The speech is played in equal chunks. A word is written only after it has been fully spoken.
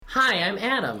Hi, I'm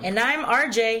Adam. And I'm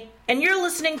RJ, and you're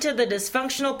listening to the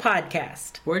Disfunctional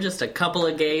Podcast. We're just a couple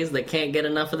of gays that can't get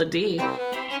enough of the D.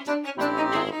 Can we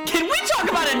talk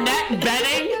about Annette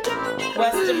Benning?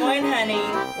 West Des Moines, honey.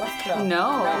 Westville.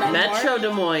 No. Metro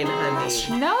Des Moines,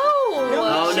 honey. No.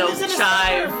 Oh, no,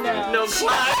 Chive. No,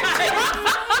 Chive.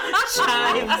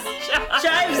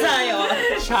 Chives, Iowa.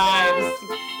 Chives.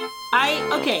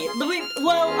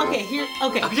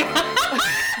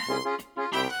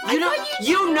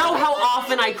 You know how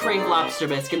often I crave lobster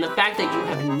bisque, and the fact that you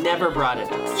have never brought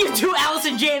it up. You do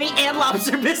Allison Janney and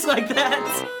lobster bisque like that.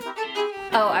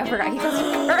 Oh, I forgot he does it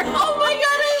first. Oh my god,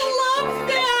 I love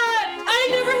that! I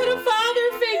never had a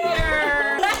father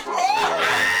figure.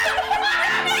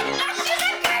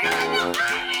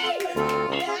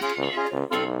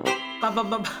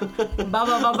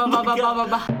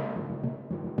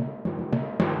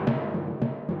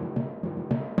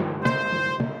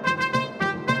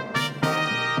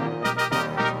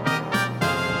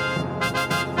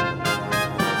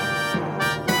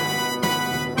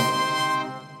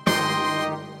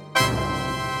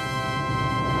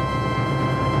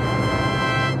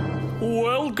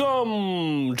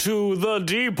 Welcome to the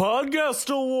D Podcast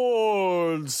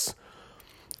Awards.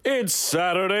 It's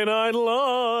Saturday Night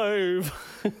Live.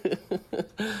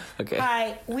 Okay.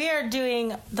 Hi, we are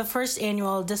doing the first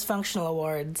annual Disfunctional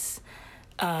Awards.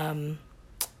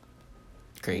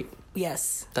 Great.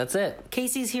 Yes. That's it.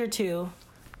 Casey's here too.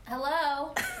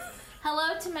 Hello.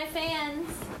 Hello to my fans.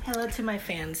 Hello to my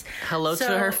fans. Hello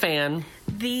to her fan.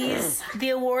 The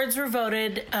awards were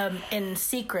voted in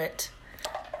secret.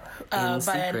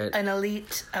 By an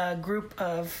elite group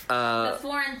of The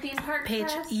Foreign Theme Park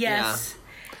Press? Yes, yeah.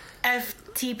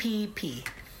 FTPP.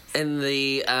 And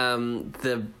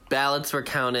the ballots were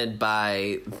counted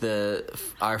by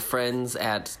our friends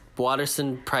at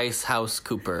Watterson Price House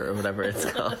Cooper, or whatever it's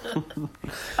called.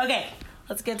 Okay,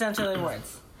 let's get down to the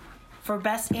awards. For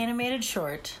Best Animated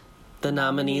Short, the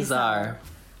nominees are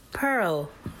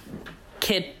Pearl,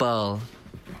 Kitbull,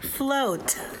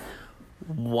 Float,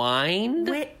 Wind.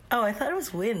 I thought it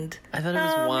was Wind. I thought it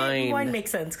was Wine. Wine makes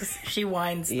sense because she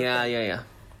whines. Yeah.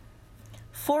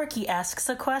 Forky asks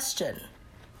a question.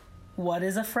 What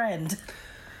is a friend?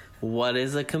 What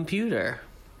is a computer?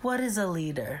 What is a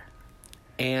leader?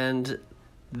 And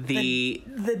the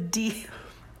D.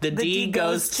 The D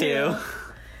goes to.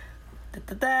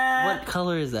 What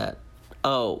color is that?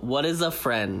 Oh, what is a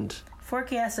friend?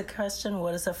 Forky asks a question.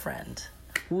 What is a friend?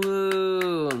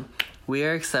 Woo! We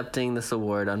are accepting this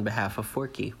award on behalf of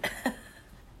Forky.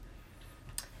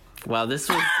 Wow, this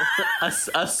was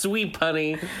a sweep,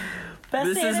 honey.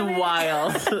 This is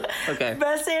wild. Okay.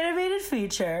 Best Animated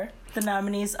Feature. The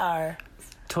nominees are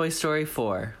Toy Story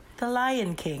 4. The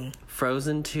Lion King.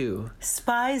 Frozen 2.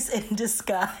 Spies in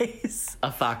Disguise.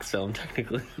 A Fox film,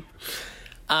 technically.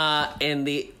 And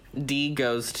the D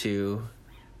goes to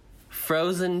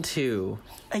Frozen 2.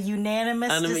 A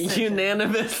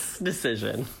unanimous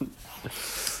decision.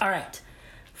 All right.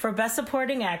 For Best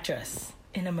Supporting Actress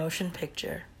in a Motion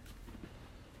Picture.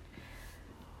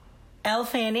 Elle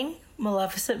Fanning,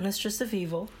 Maleficent, Mistress of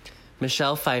Evil.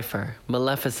 Michelle Pfeiffer,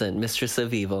 Maleficent, Mistress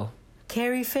of Evil.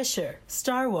 Carrie Fisher,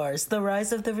 Star Wars, The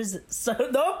Rise of The Rise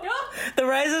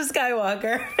of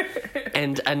Skywalker.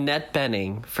 And Annette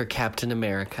Bening for Captain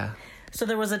America. So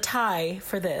there was a tie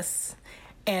for this,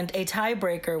 and a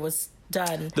tiebreaker was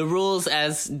done. The rules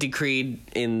as decreed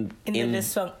in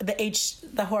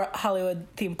the Hollywood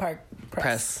Theme Park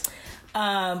Press.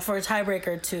 For a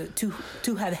tiebreaker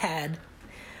to have had.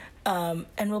 And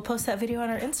we'll post that video on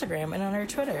our Instagram and on our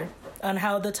Twitter on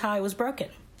how the tie was broken.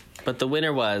 But the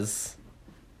winner was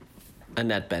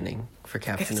Annette Bening for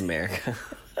Captain America.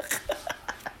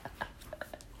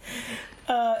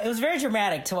 It was very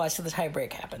dramatic to watch the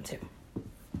tiebreak happen, too.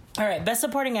 All right, Best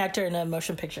Supporting Actor in a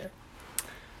Motion Picture.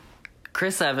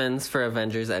 Chris Evans for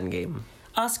Avengers Endgame.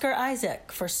 Oscar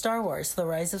Isaac for Star Wars, The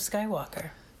Rise of Skywalker.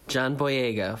 John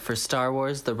Boyega for Star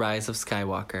Wars, The Rise of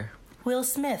Skywalker. Will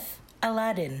Smith,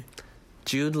 Aladdin.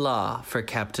 Jude Law for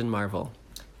Captain Marvel.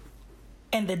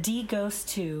 And the D goes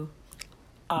to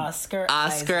Oscar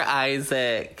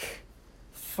Isaac.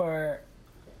 For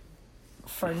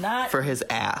his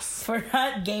ass. For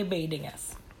not gay baiting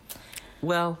us.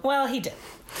 Well, he did.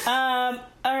 All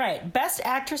right, Best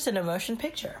Actress in a Motion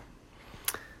Picture.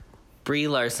 Brie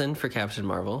Larson for Captain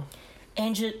Marvel.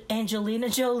 Angelina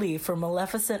Jolie for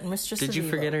Maleficent, Mistress of Evil. Did you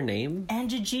forget her name?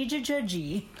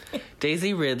 Angelina.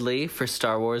 Daisy Ridley for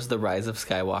Star Wars, The Rise of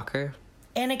Skywalker.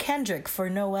 Anna Kendrick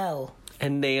for Noelle.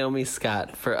 And Naomi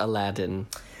Scott for Aladdin.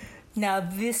 Now,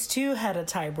 this too had a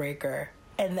tiebreaker,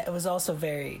 and it was also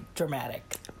very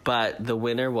dramatic. But the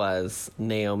winner was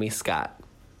Naomi Scott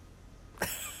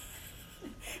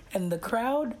And the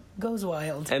crowd goes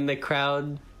wild. And the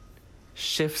crowd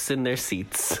shifts in their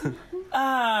seats.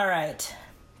 All right.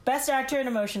 Best actor in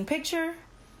a motion picture.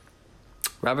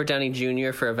 Robert Downey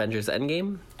Jr. for Avengers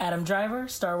Endgame. Adam Driver,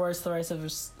 Star Wars The Rise of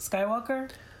Skywalker.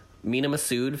 Mina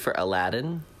Masood for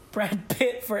Aladdin. Brad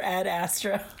Pitt for Ad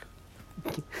Astra.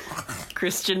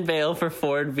 Christian Bale for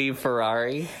Ford v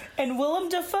Ferrari. And Willem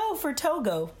Dafoe for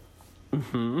Togo.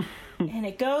 Mm-hmm. And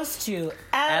it goes to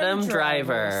Adam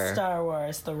Driver. Star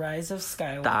Wars The Rise of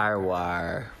Skywalker. Star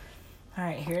Wars. All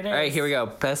right, here it is. All right, here we go.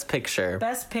 Best Picture.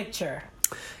 Best Picture.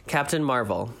 Captain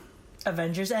Marvel.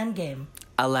 Avengers Endgame.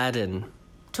 Aladdin.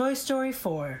 Toy Story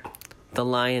 4. The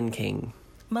Lion King.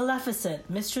 Maleficent,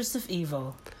 Mistress of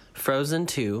Evil. Frozen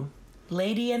 2.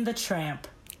 Lady and the Tramp.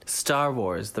 Star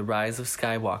Wars The Rise of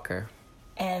Skywalker.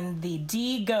 And the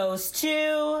D goes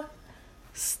to...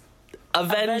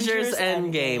 Avengers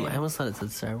Endgame. I almost thought it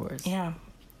said Star Wars. Yeah.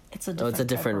 It's a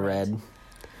different red.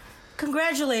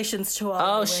 Congratulations to all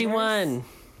the winners. She won.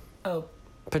 Oh.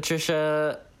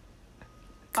 Patricia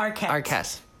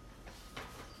Arquette.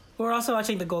 We're also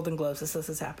watching the Golden Globes as this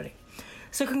is happening.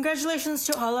 So congratulations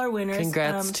to all our winners.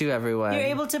 Congrats to everyone. You're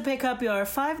able to pick up your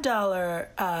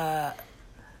 $5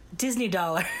 Disney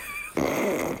dollar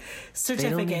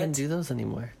certificate. They don't even do those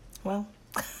anymore. Well,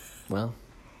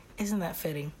 isn't that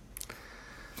fitting?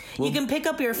 You can pick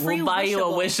up your free We'll buy you a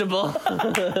Wishable.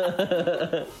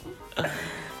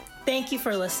 Thank you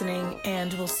for listening,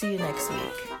 and we'll see you next week.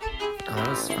 Oh, that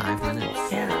was 5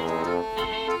 minutes.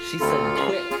 Yeah. She said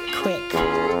quick. Quick.